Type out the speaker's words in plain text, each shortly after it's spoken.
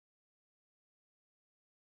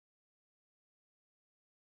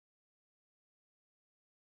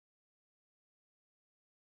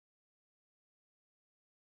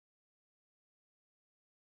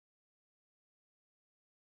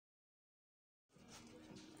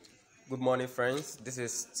Good morning, friends. This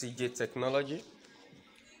is TJ Technology.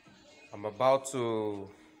 I'm about to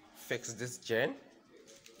fix this gen.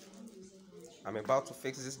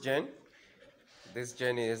 This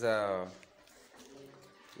gen is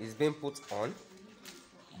being put on,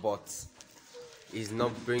 but is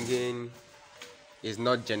not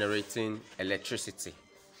generating electricity.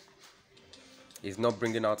 It's not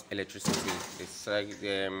bringing out electricity. It's like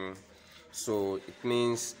so it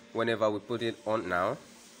means whenever we put it on,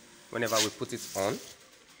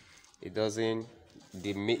 it doesn't,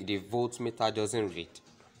 the voltmeter doesn't read,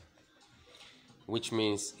 which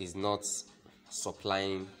means it's not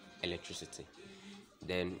supplying electricity.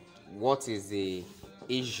 Then what is the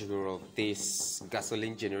issue of this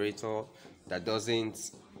gasoline generator that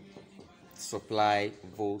doesn't supply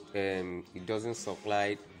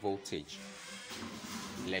voltage,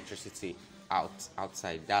 electricity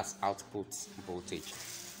outside? That's output voltage.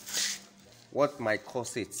 What might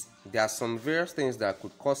cause it? There are some various things that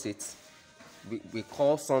could cause it. We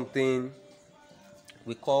call something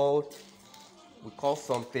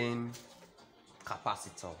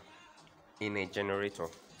capacitor in a generator.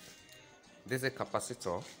 This is a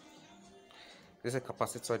capacitor. This is a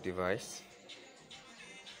capacitor device.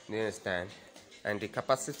 You understand? And the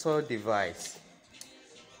capacitor device,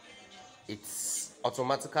 it's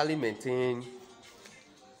automatically maintain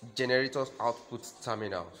generator's output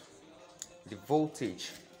terminal. The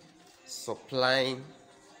voltage supplying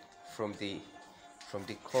from the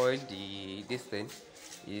coil,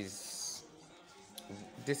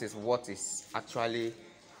 this is what is actually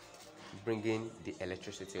bringing the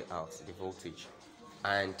electricity out, the voltage.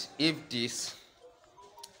 And if this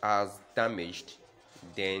has damaged,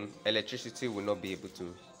 then electricity will not be able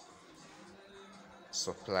to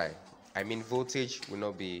supply. Voltage will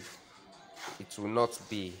not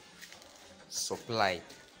be supplied.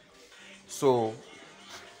 So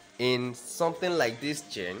in something like this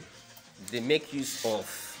gen, they make use of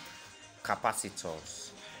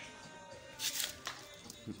capacitors.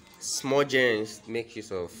 Small gens make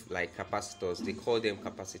use of like capacitors. They call them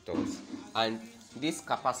capacitors, and these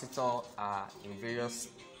capacitors are in various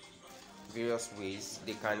ways.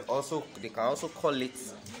 They can also call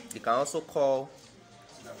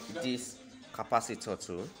this capacitor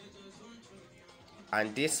too.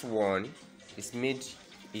 And this one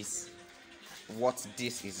is what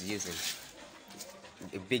this is using.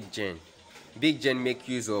 A big gen make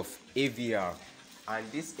use of A.V.R, and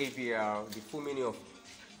this A.V.R, the full meaning of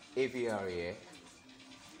A.V.R here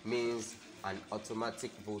means an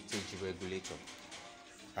automatic voltage regulator.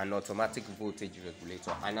 And an automatic voltage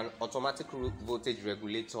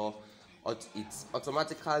regulator, it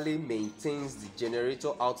automatically maintains the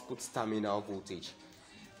generator output terminal voltage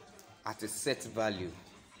at a set value.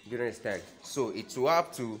 You understand? So it will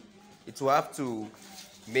have to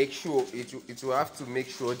make sure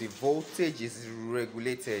the voltage is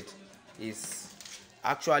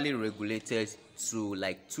actually regulated to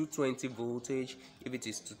like 220 voltage. If it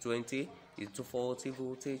is 220, it's 240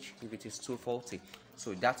 voltage. If it is 240,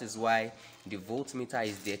 so that is why the voltmeter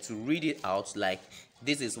is there to read it out. Like,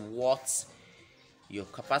 this is what your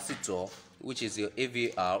capacitor, which is your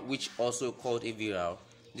A.V.R, which also called A.V.R,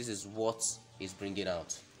 this is what is bringing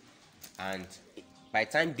out. And by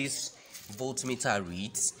the time this voltmeter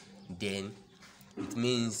reads, then it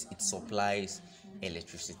means it supplies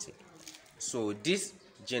electricity. So this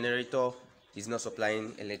generator is not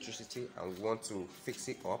supplying electricity, and we want to fix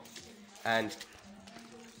it up. And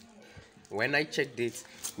when I checked it,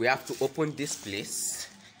 we have to open this place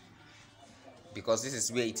because this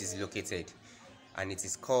is where it is located, and it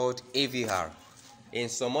is called A.V.R. In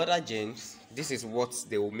some other gens, this is what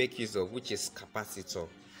they will make use of, which is capacitor.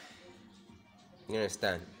 You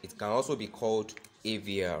understand? It can also be called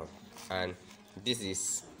A.V.R, and this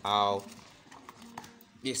is how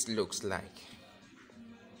this looks like.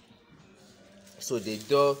 So they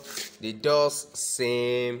do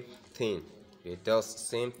same thing. You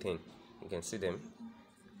can see them.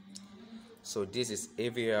 So this is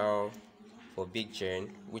A.V.R for big gen,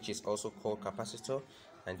 which is also called capacitor,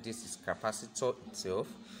 and this is capacitor itself,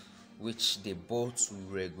 which they both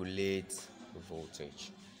regulate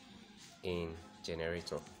voltage in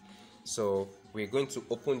generator. So we're going to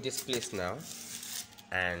open this place now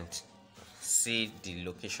and see the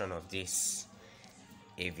location of this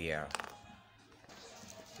A.V.R.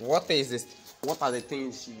 What are the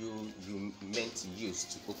things you meant to use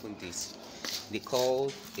to open this? They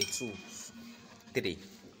call a tool three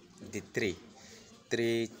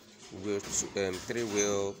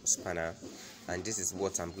wheel spanner, and this is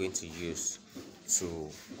what I'm going to use to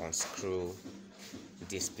unscrew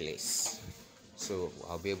this place, so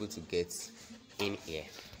I'll be able to get in here.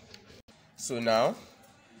 So now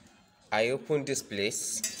I open this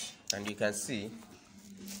place and you can see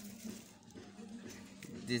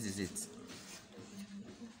this is it.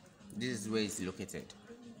 This is where it's located.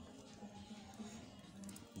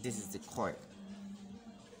 This is the coil.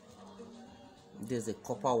 There's a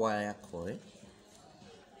copper wire coil.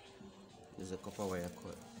 There's a copper wire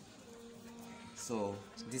coil. So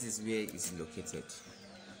this is where it's located.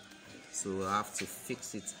 So we'll have to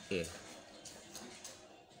fix it here.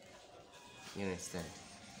 You understand?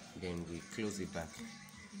 Then we close it back.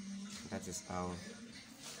 That is how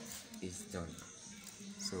it's done.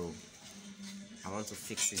 So I want to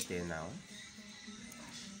fix it there now.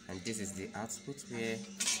 And this is the output where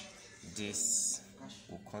this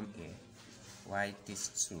will come here. While these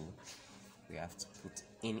two we have to put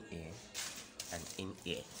in here and in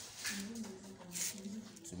here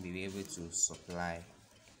to be able to supply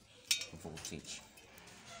voltage.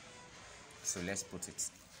 So let's put it.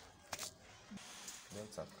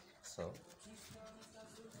 Don't talk. So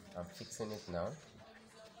I'm fixing it now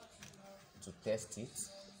to test it.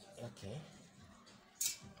 Okay.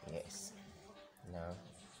 Yes. Now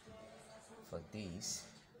for this,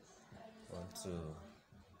 I want to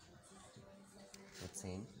put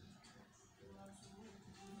in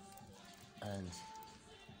and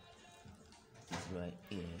it's right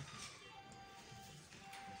here.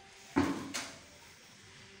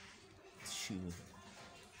 Should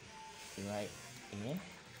right here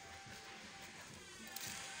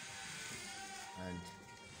and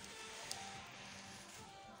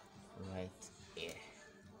right here.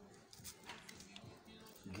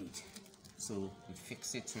 Good. So we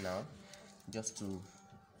fix it now, just to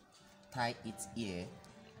tie it here,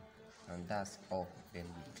 and that's all. Then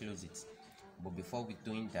we close it. But before we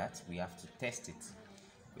doing that, we have to test it.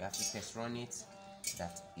 We have to test run it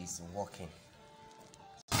that is working.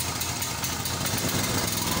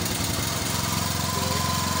 So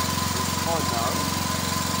it's on now.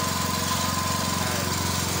 And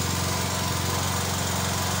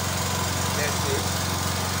let's see.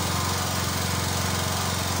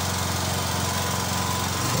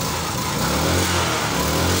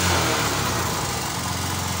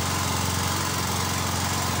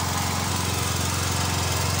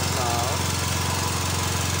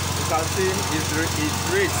 You can see it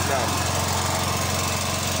reads now.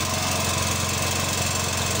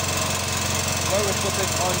 When we put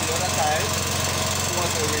it on the other side, it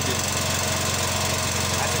wasn't reading,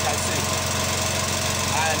 as you can see.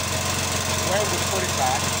 And when we put it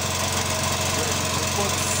back, we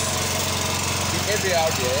put the A.V.R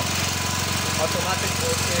there, automatic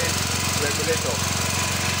voltage regulator.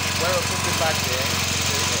 When we put it back there,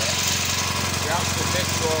 we have to make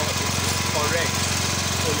sure it is correct.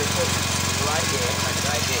 So we put it right there and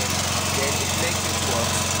right there. Then it makes it work.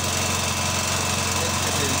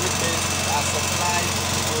 Which means our supply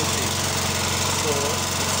voltage. So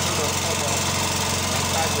it's going to come up and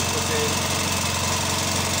start to put in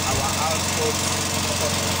our output.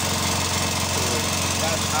 So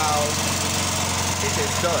that's how it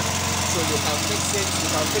is done. So you can fix it. You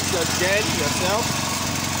can fix your gen yourself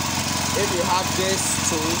if you have this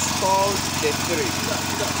tools called the 3.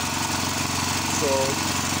 So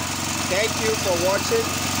thank you for watching.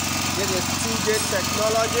 This is TJ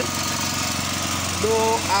Technology.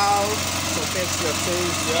 Know how to fix your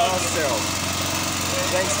things yourself.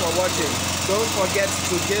 Thanks for watching. Don't forget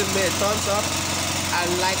to give me a thumbs up and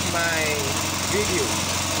like my video.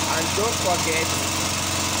 And don't forget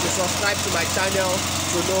to subscribe to my channel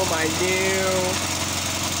to know my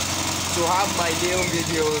have my new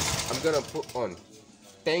videos I'm gonna put on.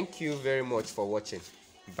 Thank you very much for watching.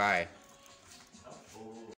 Bye.